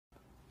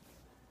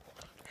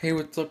Hey,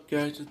 what's up,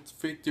 guys? It's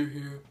Victor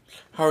here.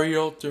 How are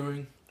y'all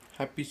doing?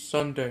 Happy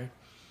Sunday.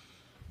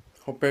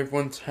 Hope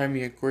everyone's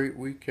having a great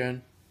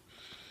weekend.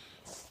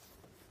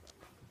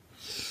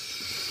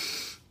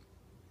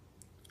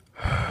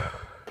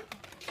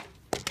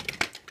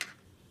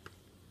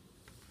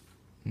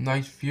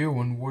 Nice view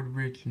in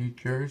Woodridge, New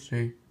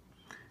Jersey.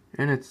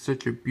 And it's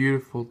such a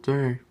beautiful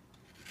day.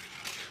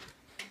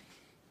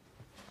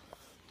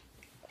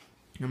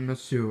 I'm gonna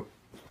see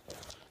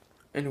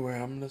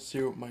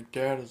what my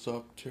dad is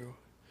up to.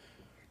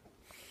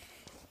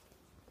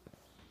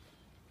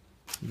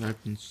 And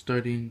I've been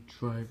studying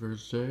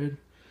driver's ed.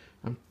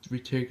 I'm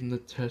retaking the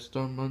test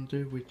on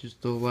Monday, which is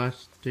the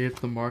last day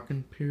of the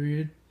marking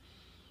period.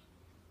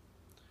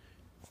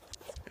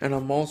 And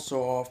I'm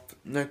also off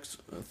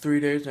 3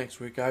 days next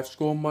week. I have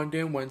school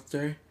Monday and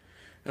Wednesday,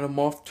 and I'm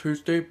off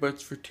Tuesday, but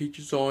it's for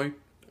teachers only.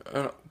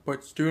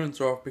 But students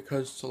are off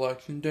because it's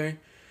selection day,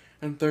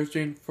 and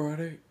Thursday and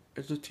Friday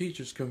is a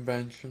teachers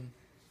convention.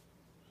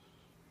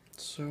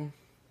 So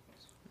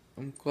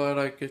I'm glad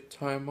I get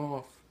time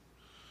off.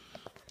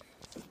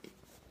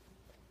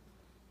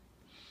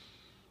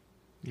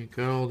 You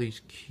got all these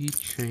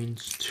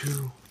keychains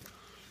too.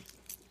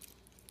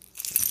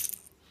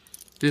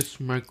 This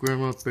my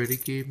grandma Betty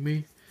gave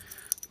me.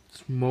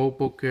 It's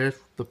mobile gas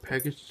with the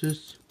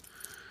Pegasus.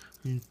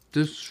 And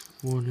this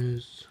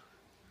one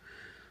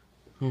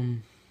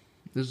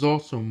is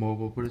also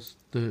mobile, but it's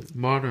the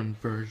modern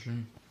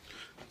version.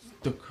 It's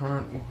the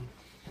current one.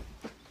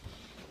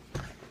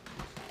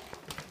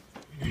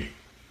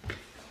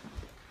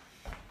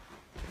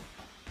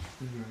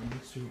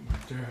 Let's see what my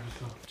dad is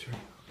up to.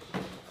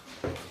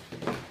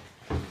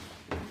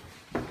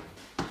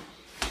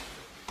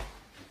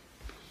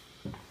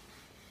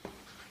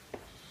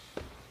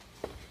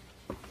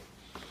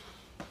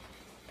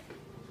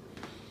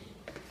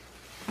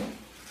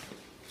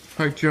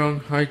 Hi, John.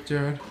 Hi,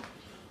 Dad.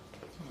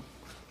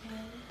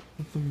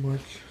 Nothing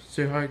much.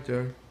 Say hi,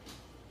 Dad.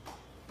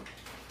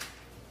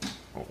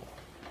 Oh.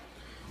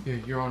 Yeah,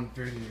 you're on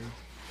video.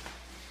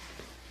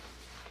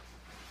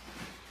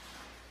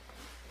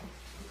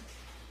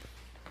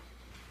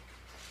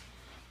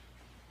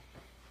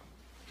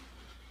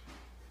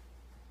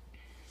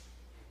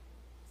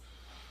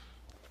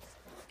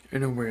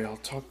 Anyway, I'll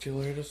talk to you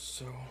later,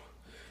 so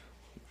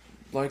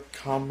like,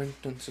 comment,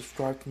 and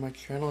subscribe to my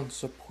channel, and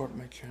support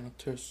my channel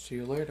too. See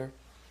you later.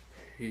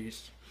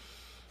 Peace.